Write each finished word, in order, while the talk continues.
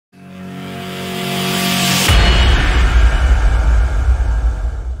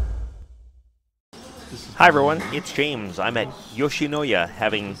Hi everyone, it's James. I'm at Yoshinoya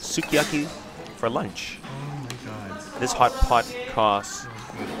having sukiyaki for lunch. Oh my god. This hot pot costs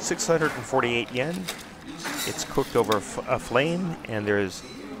 648 yen. It's cooked over a flame and there's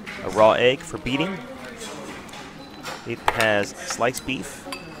a raw egg for beating. It has sliced beef,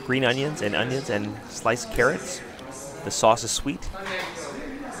 green onions and sliced carrots. The sauce is sweet.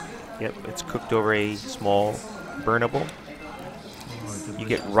 Yep, it's cooked over a small burnable. You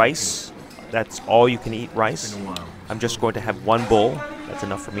get rice. That's all you can eat rice. I'm just going to have one bowl. That's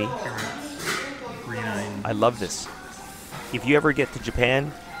enough for me. Green onion. I love this. If you ever get to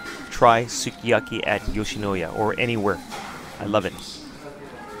Japan, try sukiyaki at Yoshinoya or anywhere. I love it.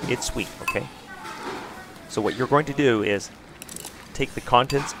 It's sweet, okay? So what you're going to do is take the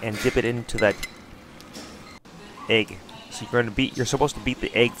contents and dip it into that egg. So you're supposed to beat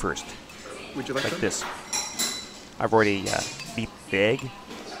the egg first. Would you like Like some? this. I've already beat the egg.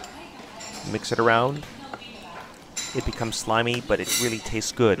 Mix it around. It becomes slimy, but it really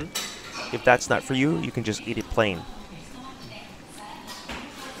tastes good. If that's not for you, you can just eat it plain.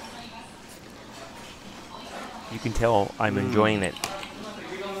 You can tell I'm enjoying it.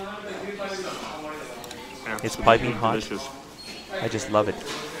 It's piping hot. Delicious. I just love it.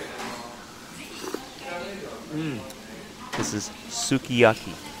 This is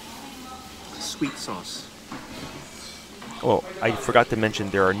sukiyaki. Sweet sauce. Oh, I forgot to mention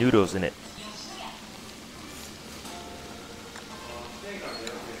there are noodles in it.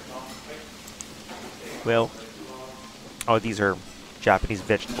 Well, oh, these are Japanese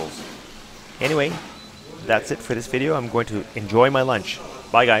vegetables. Anyway, that's it for this video. I'm going to enjoy my lunch.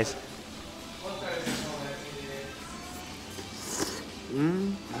 Bye, guys.